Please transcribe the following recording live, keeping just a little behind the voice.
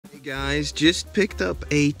Guys, just picked up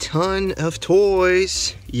a ton of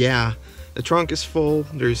toys. Yeah, the trunk is full.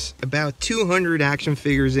 There's about 200 action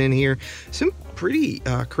figures in here. Some pretty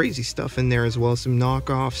crazy stuff in there as well, some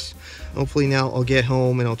knockoffs. Hopefully now I'll get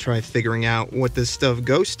home and I'll try figuring out what this stuff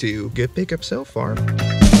goes to. Good pickup so far.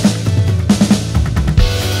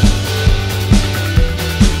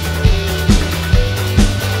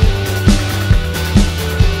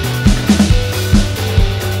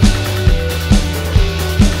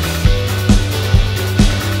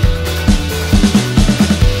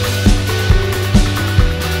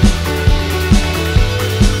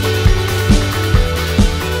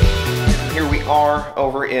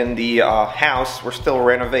 Over in the house. We're still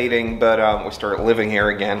renovating, but we started living here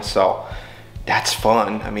again, so that's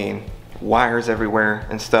fun. I mean, wires everywhere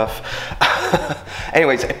and stuff.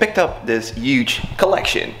 Anyways, I picked up this huge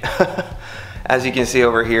collection. As you can see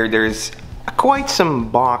over here, there's quite some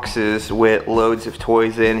boxes with loads of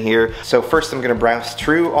toys in here. So first I'm gonna browse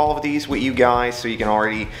through all of these with you guys so you can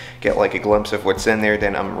already get like a glimpse of what's in there.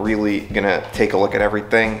 Then I'm really gonna take a look at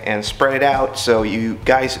everything and spread it out so you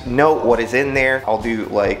guys know what is in there. I'll do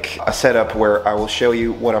like a setup where I will show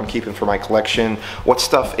you what I'm keeping for my collection, what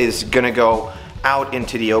stuff is gonna go out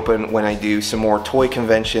into the open when I do some more toy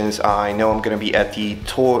conventions. I know I'm gonna be at the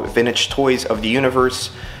Vintage Toys of the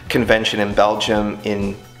Universe convention in Belgium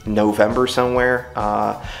in November somewhere.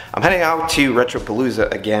 I'm heading out to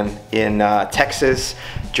RetroPalooza again in Texas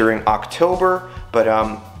during October, but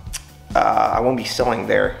I won't be selling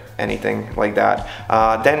there anything like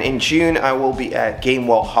that. Then in June I will be at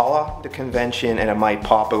GameWalhalla, the convention, and I might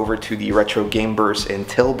pop over to the Retrogamebeurs in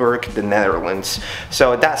Tilburg, the Netherlands.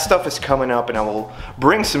 So that stuff is coming up, and I will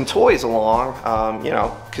bring some toys along, you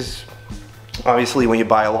know, because obviously when you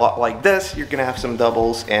buy a lot like this, you're gonna have some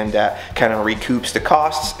doubles, and that kind of recoups the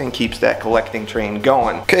costs and keeps that collecting train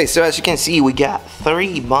going. Okay, so as you can see, we got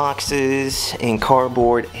 3 boxes in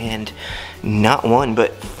cardboard, and not 1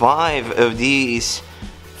 but 5 of these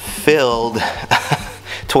filled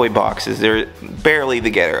toy boxes. They're barely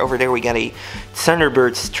together. Over there we got a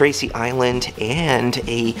Thundercats Tracy Island and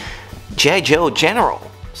a GiJoe General.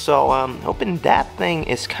 So hoping that thing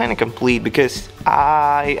is kind of complete, because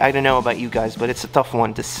I don't know about you guys, but it's a tough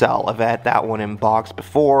one to sell. I've had that one in box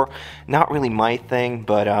before. Not really my thing,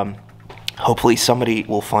 but hopefully somebody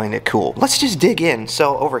will find it cool. Let's just dig in.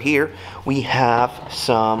 So over here we have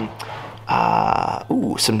some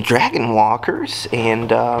Dragon Walkers,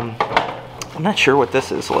 and I'm not sure what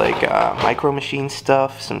this is, like Micro Machine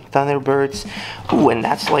stuff, some Thunderbirds. Ooh, and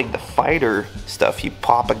that's like the fighter stuff. You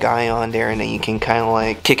pop a guy on there and then you can kind of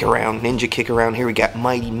like kick around, ninja kick around. Here we got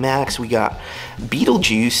Mighty Max, we got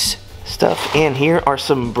Beetlejuice stuff, and here are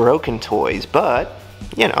some broken toys, but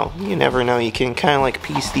you know, you never know, you can kind of like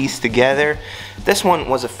piece these together. This one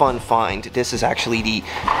was a fun find. This is actually the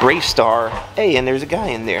Brave Star. Hey, and there's a guy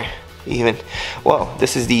in there even. Well,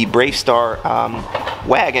 this is the Brave Star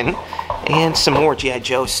wagon, and some more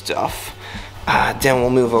GiJoe stuff. Then we'll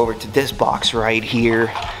move over to this box right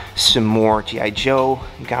here. Some more GiJoe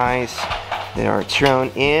guys that are thrown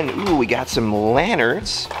in. Ooh, we got some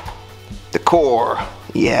lanterns. The core.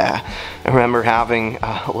 Yeah, I remember having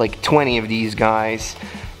like 20 of these guys.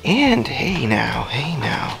 And hey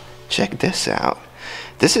now, check this out.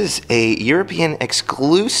 This is a European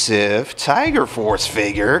exclusive Tiger Force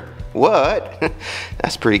figure. What?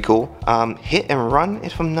 That's pretty cool. Hit and run,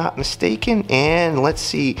 if I'm not mistaken. And let's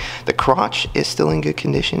see, the crotch is still in good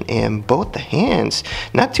condition, and both the hands,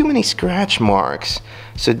 not too many scratch marks.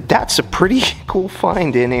 So that's a pretty cool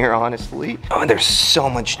find in here, honestly. Oh, there's so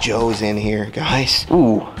much Joes in here, guys.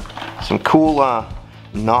 Ooh, some cool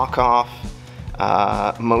knockoff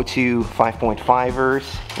MOTU 5.5ers.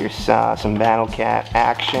 Here's some Battle Cat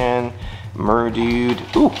action, Merdude.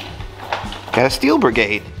 Ooh, got a Steel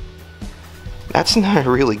Brigade. That's not a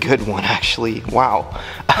really good one, actually. Wow.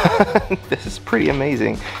 This is pretty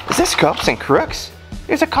amazing. Is this Cops and Crooks?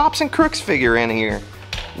 There's a Cops and Crooks figure in here.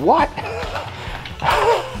 What?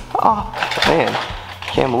 Oh, man.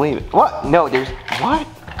 Can't believe it. What? No, there's... What?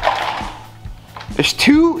 There's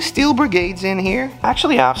 2 Steel Brigades in here. I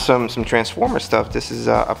actually have some Transformer stuff. This is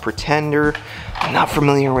a Pretender. I'm not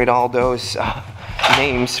familiar with all those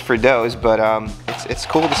names for those, but it's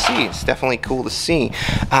cool to see. It's definitely cool to see.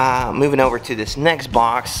 Moving over to this next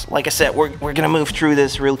box. Like I said, we're gonna move through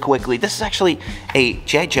this real quickly. This is actually a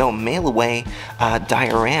GiJoe mail-away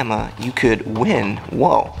diorama you could win.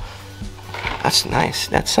 Whoa, that's nice.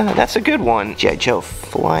 That's a good one. GiJoe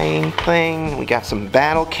flying thing. We got some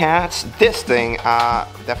Battle Cats. This thing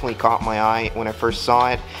definitely caught my eye when I first saw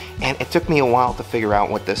it, and it took me a while to figure out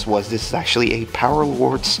what this was. This is actually a Power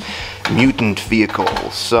Lords mutant vehicle.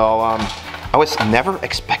 So I was never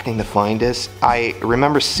expecting to find this. I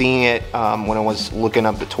remember seeing it when I was looking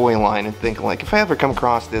up the toy line and thinking like, if I ever come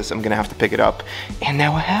across this, I'm gonna have to pick it up. And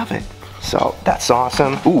now I have it. So that's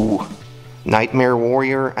awesome. Ooh, Nightmare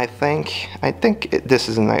Warrior, I think. This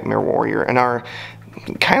is a Nightmare Warrior. And our,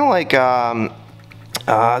 kind of like,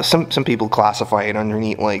 some people classify it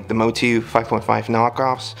underneath like the MOTU 5.5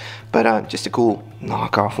 knockoffs, but just a cool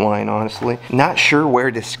knockoff line, honestly. Not sure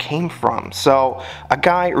where this came from. So a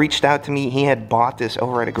guy reached out to me. He had bought this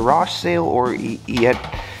over at a garage sale, or he had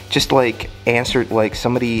just like answered like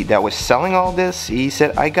somebody that was selling all this. He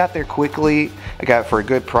said, I got there quickly. I got it for a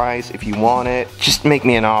good price. If you want it, just make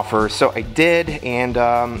me an offer. So I did, and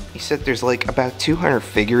he said there's like about 200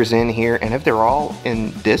 figures in here, and if they're all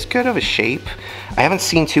in this good of a shape, I haven't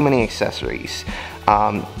seen too many accessories.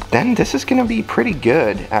 Then this is gonna be pretty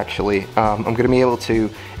good, actually. I'm gonna be able to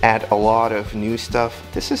add a lot of new stuff.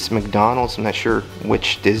 This is McDonald's. I'm not sure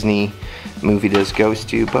which Disney movie this goes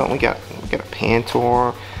to, but we got a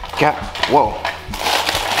Pantor. Whoa,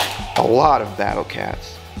 a lot of Battle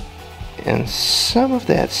Cats. And some of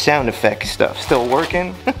that sound effect stuff still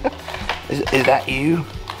working. is that you?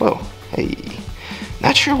 Whoa, hey.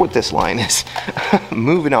 Not sure what this line is.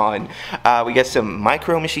 Moving on. We got some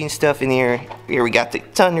Micro Machine stuff in here. Here we got the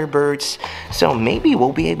Thunderbirds. So maybe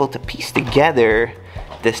we'll be able to piece together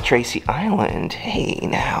this Tracy Island. Hey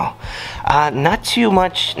now. Not too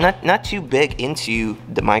much, not too big into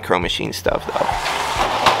the Micro Machine stuff though.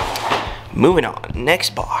 Moving on,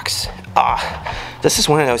 next box. This is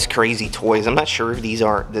one of those crazy toys. I'm not sure if these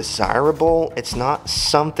are desirable. It's not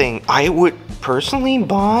something I would personally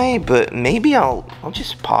buy, but maybe I'll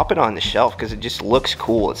just pop it on the shelf because it just looks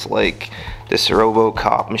cool. It's like this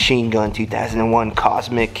RoboCop Machine Gun 2001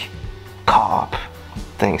 Cosmic Cop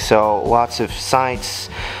thing. So lots of sights,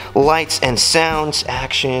 lights, and sounds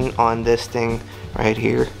action on this thing right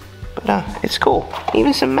here. But it's cool.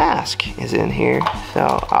 Even some mask is in here.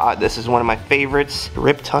 So this is one of my favorites.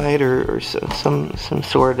 Riptide or some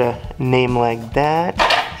sort of name like that.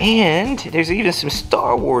 And there's even some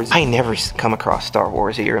Star Wars. I never come across Star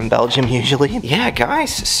Wars here in Belgium usually. Yeah,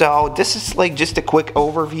 guys, so this is like just a quick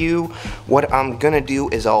overview. What I'm gonna do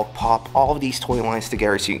is I'll pop all of these toy lines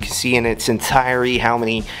together so you can see in its entirety how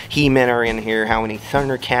many He-Men are in here, how many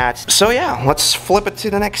Thundercats. So yeah, let's flip it to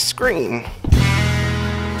the next screen.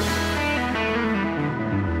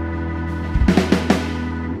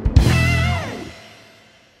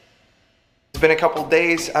 Been a couple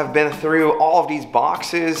days. I've been through all of these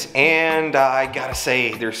boxes, and I gotta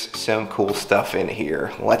say there's some cool stuff in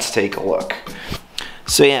here. Let's take a look.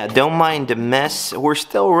 So yeah, don't mind the mess. We're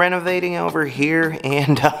still renovating over here,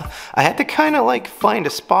 and I had to kind of like find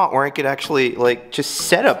a spot where I could actually like just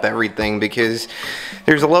set up everything because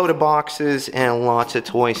there's a load of boxes and lots of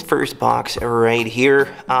toys. First box right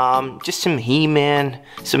here, just some He-Man,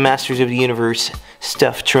 some Masters of the Universe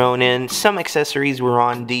stuff thrown in. Some accessories were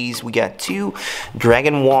on these. We got 2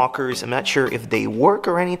 Dragon Walkers. I'm not sure if they work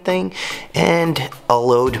or anything, and a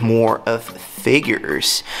load more of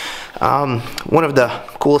figures. One of the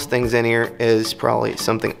coolest things in here is probably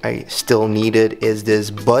something I still needed is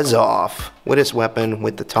this Buzz Off with his weapon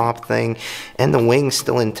with the top thing and the wings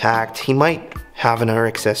still intact. He might have another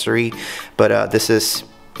accessory, but this is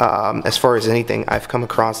as far as anything I've come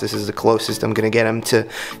across, this is the closest I'm gonna get him to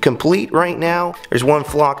complete right now. There's one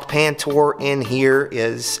flocked Pantor in here.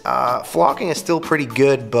 Flocking is still pretty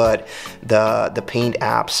good, but the paint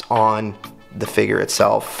apps on the figure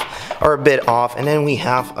itself are a bit off. And then we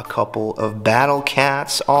have a couple of Battle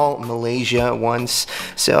Cats, all Malaysia ones,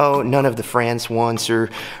 so none of the France ones or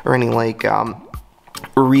any like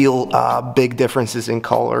real big differences in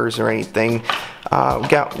colors or anything. We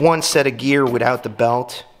got one set of gear without the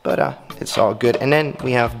belt, but it's all good. And then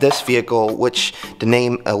we have this vehicle, which the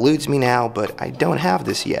name eludes me now, but I don't have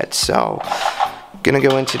this yet, so gonna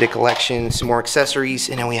go into the collection, some more accessories,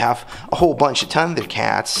 and then we have a whole bunch of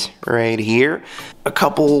Thundercats right here. A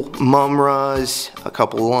couple Mumras, a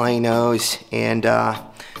couple Linos, and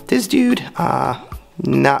this dude,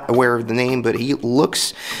 not aware of the name, but he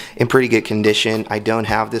looks in pretty good condition. I don't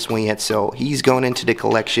have this one yet, so he's going into the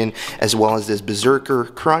collection, as well as this Berserker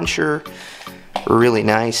Cruncher. Really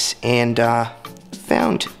nice. And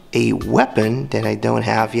found a weapon that I don't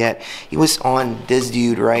have yet. He was on this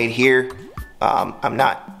dude right here. I'm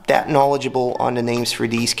not that knowledgeable on the names for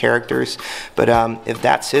these characters, but if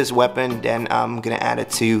that's his weapon, then I'm gonna add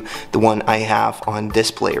it to the one I have on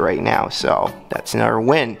display right now, so that's another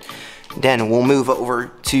win. Then we'll move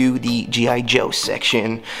over to the GiJoe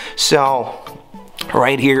section. So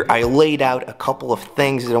Right here, I laid out a couple of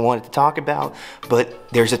things that I wanted to talk about, but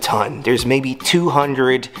there's a ton. There's maybe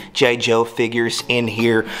 200 GiJoe figures in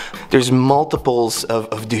here. There's multiples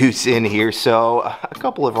of dudes in here, so a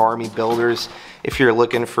couple of army builders if you're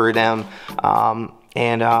looking for them.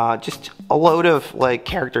 And just a load of like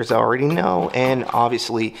characters I already know, and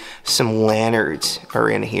obviously some lanterns are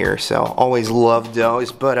in here, so always love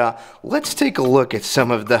those. But let's take a look at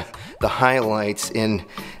some of the highlights in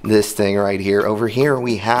this thing right here. Over here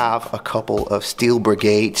we have a couple of steel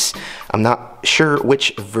brigades. I'm not sure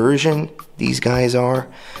which version these guys are,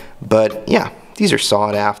 but yeah, these are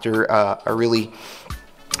sought after. A really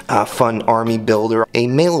fun army builder, a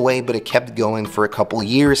mail away, but it kept going for a couple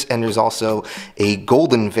years. And there's also a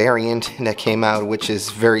golden variant that came out, which is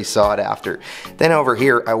very sought after. Then over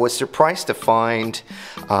here, I was surprised to find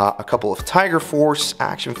a couple of Tiger Force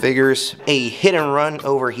action figures, a hit and run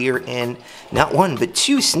over here, and not one but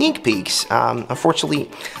two sneak peeks.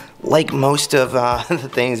 Unfortunately, like most of the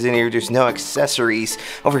things in here, there's no accessories.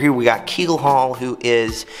 Over here we got Keelhaul, who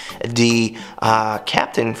is the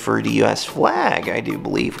captain for the US flag, I do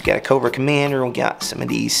believe. We got a Cobra Commander, we got some of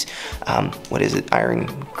these, what is it, Iron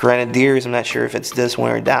Grenadiers, I'm not sure if it's this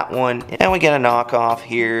one or that one. And we got a knockoff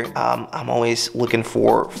here. I'm always looking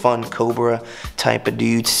for fun Cobra type of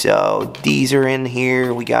dudes, so these are in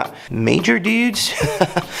here. We got Major dudes.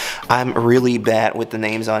 I'm really bad with the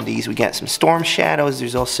names on these. We got some Storm Shadows.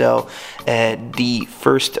 There's also the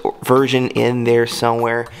first version in there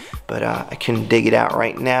somewhere, but I couldn't dig it out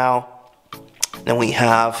right now. Then we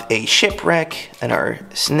have a Shipwreck, and our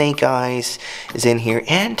Snake Eyes is in here,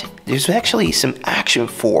 and there's actually some Action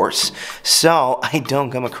Force, so I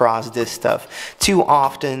don't come across this stuff too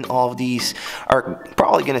often. All of these are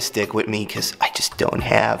probably gonna stick with me because I just don't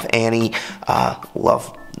have any.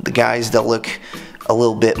 Love the guys that look a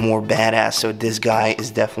little bit more badass, so this guy is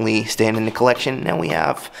definitely staying in the collection. Now we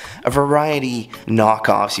have a variety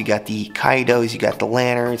knockoffs. You got the Kaidos, you got the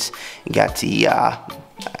Lanterns, you got the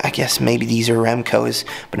I guess maybe these are Remcos,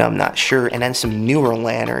 but I'm not sure. And then some newer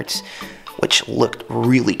Lanterns, which looked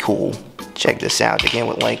really cool. Check this out again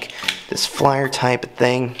with like this flyer type of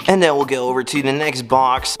thing. And then we'll go over to the next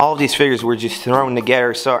box. All of these figures were just thrown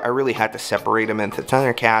together, so I really had to separate them into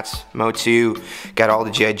Thundercats, MOTU, got all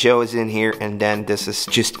the GiJoes in here, and then this is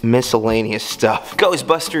just miscellaneous stuff.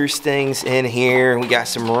 Ghostbusters things in here. We got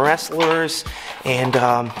some wrestlers, and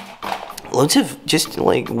loads of just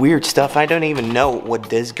like weird stuff. I don't even know what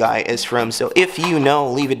this guy is from, so if you know,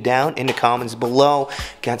 leave it down in the comments below.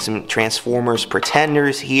 Got some Transformers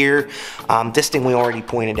Pretenders here. This thing we already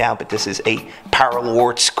pointed out, but this is a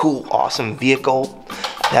Powerlords, cool, awesome vehicle.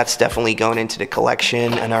 That's definitely going into the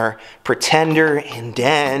collection. And our Pretender, and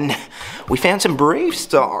then we found some Brave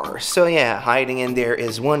Star. So yeah, hiding in there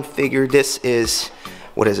is one figure. This is,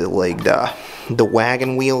 what is it, like the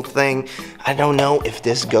wagon wheel thing? I don't know if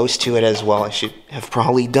this goes to it as well. I should have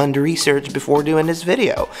probably done the research before doing this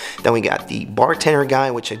video. Then we got the bartender guy,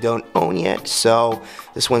 which I don't own yet, so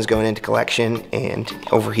this one's going into collection. And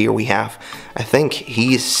over here we have, I think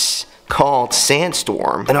he's called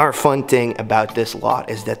Sandstorm. And our fun thing about this lot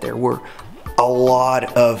is that there were a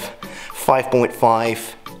lot of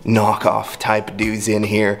 5.5 knockoff type dudes in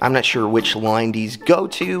here. I'm not sure which line these go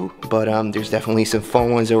to, but there's definitely some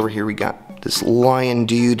fun ones over here. We got this lion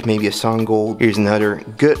dude, maybe a Sun Gold. Here's another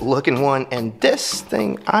good looking one, and this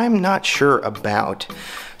thing I'm not sure about.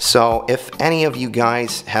 So if any of you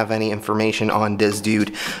guys have any information on this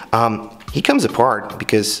dude, he comes apart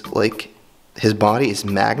because like his body is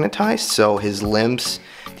magnetized, so his limbs,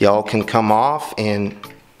 they all can come off and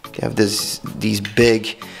have these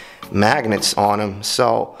big magnets on him.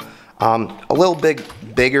 So a little bit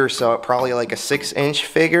bigger, so probably like a 6-inch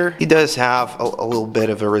figure. He does have a little bit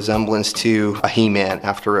of a resemblance to a He-Man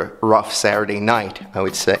after a rough Saturday night, I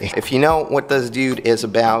would say. If you know what this dude is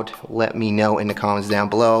about, let me know in the comments down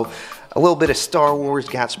below. A little bit of Star Wars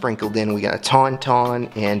got sprinkled in. We got a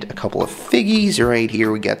Tauntaun and a couple of figgies right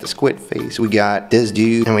here. We got the Squid Face, we got this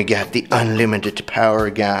dude, and we got the Unlimited Power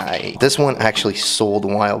guy. This one actually sold a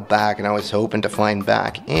while back, and I was hoping to find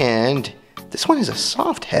back, and this one is a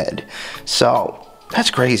soft head. So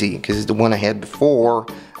that's crazy, because the one I had before,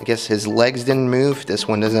 I guess his legs didn't move. This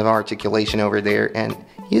one doesn't have articulation over there, and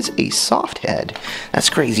he is a soft head. That's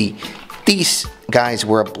crazy. These guys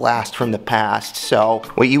were a blast from the past, so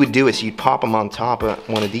what you would do is you'd pop them on top of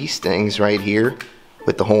one of these things right here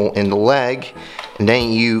with the hole in the leg, and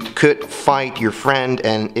then you could fight your friend,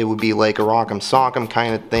 and it would be like a rock'em sock'em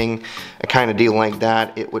kind of thing, a kind of deal like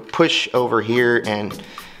that. It would push over here, and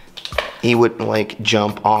he would like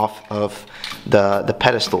jump off of the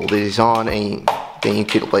pedestal that he's on, and then you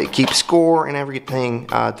could like keep score and everything.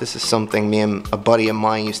 This is something me and a buddy of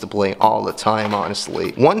mine used to play all the time,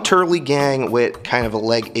 honestly. One Turley gang with kind of a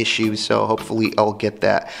leg issue, so hopefully I'll get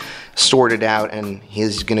that sorted out, and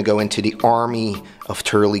he's gonna go into the army of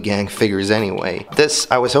Turley gang figures anyway. This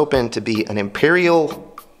I was hoping to be an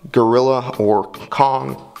Imperial, Gorilla, or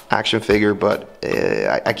Kong action figure, but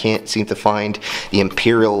I can't seem to find the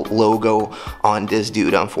Imperial logo on this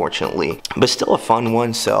dude, unfortunately. But still a fun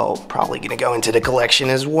one, so probably gonna go into the collection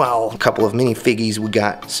as well. A couple of minifigures, we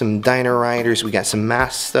got some Dino Riders, we got some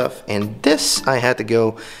mask stuff, and this I had to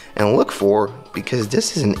go and look for because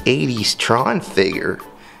this is an 80s Tron figure.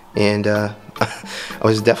 And I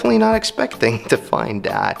was definitely not expecting to find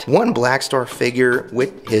that. One Black Star figure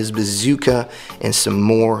with his bazooka and some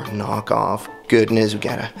more knockoff goodness. We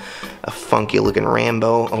got a funky looking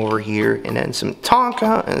Rambo over here, and then some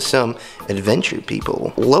Tonka and some adventure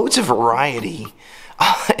people. Loads of variety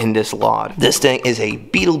in this lot. This thing is a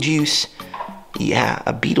Beetlejuice. Yeah,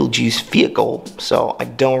 a Beetlejuice vehicle, so I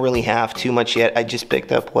don't really have too much yet. I just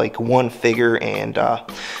picked up like one figure, and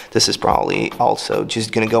this is probably also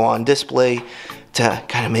just gonna go on display to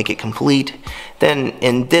kind of make it complete. Then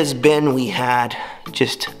in this bin we had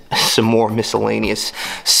just some more miscellaneous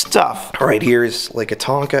stuff. Right here is like a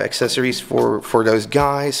Tonka accessories for those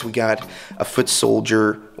guys. We got a foot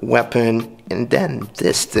soldier weapon, and then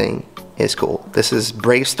this thing is cool. This is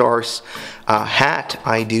Brave Star's hat,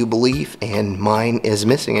 I do believe, and mine is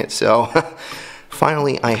missing it, so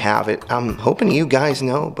finally I have it. I'm hoping you guys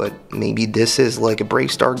know, but maybe this is like a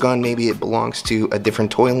Brave Star gun, maybe it belongs to a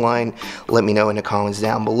different toy line. Let me know in the comments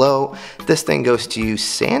down below. This thing goes to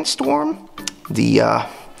Sandstorm, the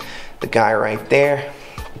guy right there,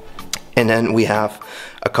 and then we have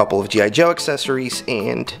a couple of G.I. Joe accessories,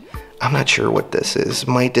 and I'm not sure what this is.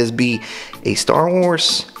 Might this be a Star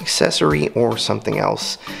Wars accessory or something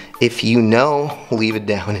else? If you know, leave it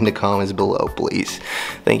down in the comments below, please.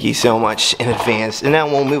 Thank you so much in advance. And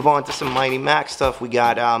then we'll move on to some Mighty Max stuff. We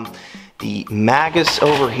got the Magus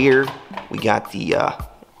over here. We got the, I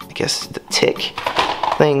guess, the Tick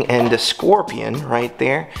thing and the Scorpion right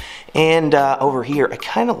there. And over here, I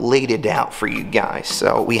kind of laid it out for you guys.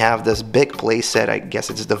 So we have this big playset. I guess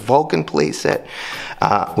it's the Vulcan playset,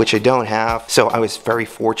 which I don't have. So I was very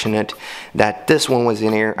fortunate that this one was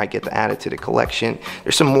in here. I get to add it to the collection.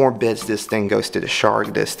 There's some more bits. This thing goes to the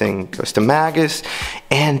Shark. This thing goes to Magus.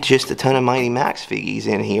 And just a ton of Mighty Max figgies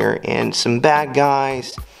in here. And some bad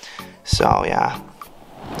guys. So yeah,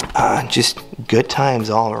 just good times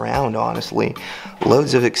all around, honestly.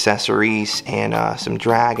 Loads of accessories and some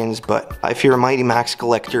dragons, but if you're a Mighty Max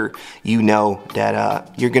collector, you know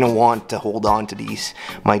that you're gonna want to hold on to these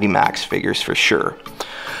Mighty Max figures for sure.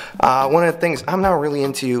 One of the things I'm not really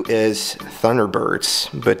into is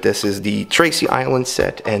Thunderbirds, but this is the Tracy Island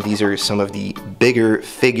set, and these are some of the bigger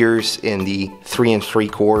figures in the 3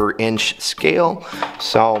 3/4 inch scale.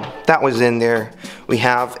 So that was in there. We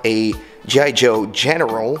have a G.I. Joe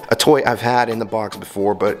General, a toy I've had in the box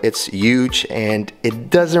before, but it's huge and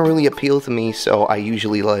it doesn't really appeal to me, so I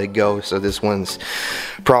usually let it go. So this one's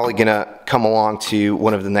probably gonna come along to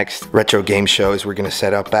one of the next retro game shows we're gonna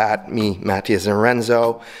set up at, me, Matthias, and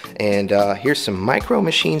Renzo. And here's some Micro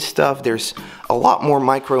Machine stuff. There's a lot more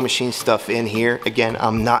Micro Machine stuff in here. Again,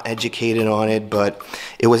 I'm not educated on it, but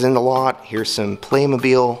it was in the lot. Here's some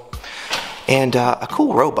Playmobil. And a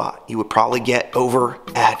cool robot you would probably get over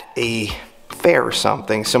at a fair or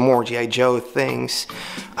something. Some more G.I. Joe things.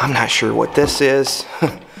 I'm not sure what this is.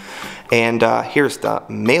 And here's the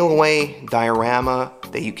mail-away diorama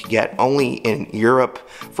that you could get only in Europe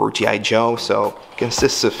for G.I. Joe. So it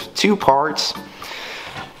consists of 2 parts.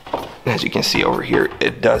 As you can see over here,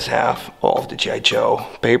 it does have all of the G.I. Joe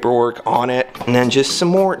paperwork on it. And then just some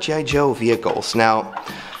more G.I. Joe vehicles. Now,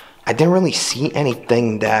 I didn't really see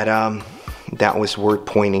anything that that was worth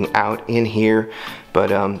pointing out in here,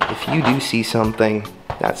 but if you do see something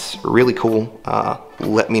that's really cool,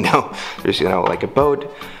 let me know. There's, you know, like a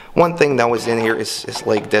boat. One thing that was in here is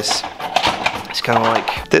like this. It's kind of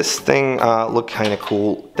like this thing. Look kind of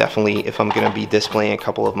cool. Definitely, if I'm gonna be displaying a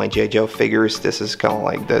couple of my G.I. Joe figures, this is kind of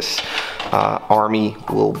like this army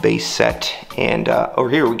little base set. And over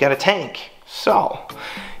here we got a tank. So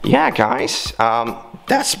yeah, guys,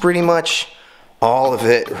 that's pretty much all of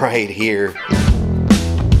it right here.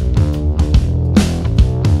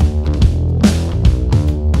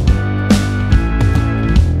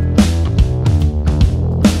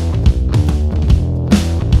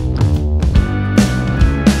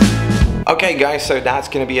 Okay guys, so that's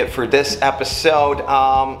gonna be it for this episode.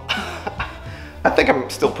 I think I'm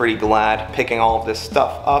still pretty glad picking all of this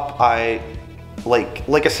stuff up.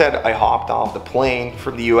 Like I said, I hopped off the plane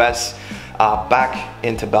from the US back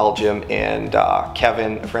into Belgium, and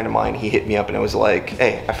Kevin, a friend of mine, he hit me up and it was like,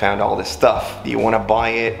 hey, I found all this stuff. Do you want to buy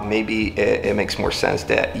it? Maybe it makes more sense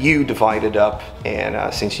that you divide it up,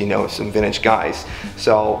 and since you know some vintage guys.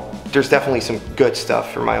 So there's definitely some good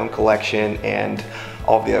stuff for my own collection, and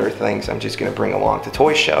all the other things I'm just gonna bring along to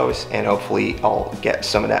toy shows, and hopefully I'll get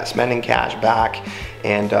some of that spending cash back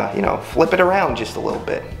and you know, flip it around just a little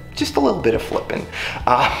bit. Just a little bit of flipping.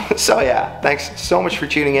 So yeah, thanks so much for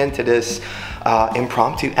tuning in to this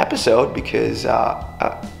impromptu episode, because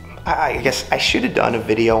I guess I should have done a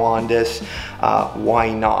video on this.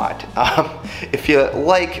 Why not? If you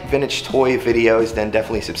like vintage toy videos, then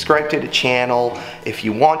definitely subscribe to the channel. If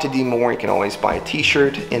you want to do more, you can always buy a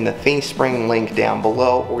t-shirt in the Thingspring link down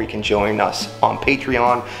below, or you can join us on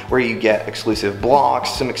Patreon, where you get exclusive blogs.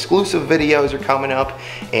 Some exclusive videos are coming up,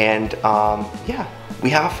 and yeah, we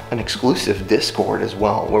have an exclusive Discord as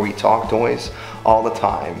well, where we talk toys all the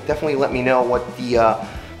time. Definitely let me know what the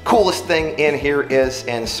coolest thing in here is,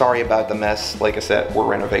 and sorry about the mess. Like I said, we're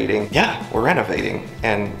renovating. Yeah, we're renovating,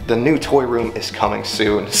 and the new toy room is coming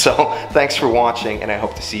soon. So thanks for watching, and I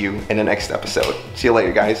hope to see you in the next episode. See you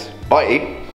later, guys. Bye.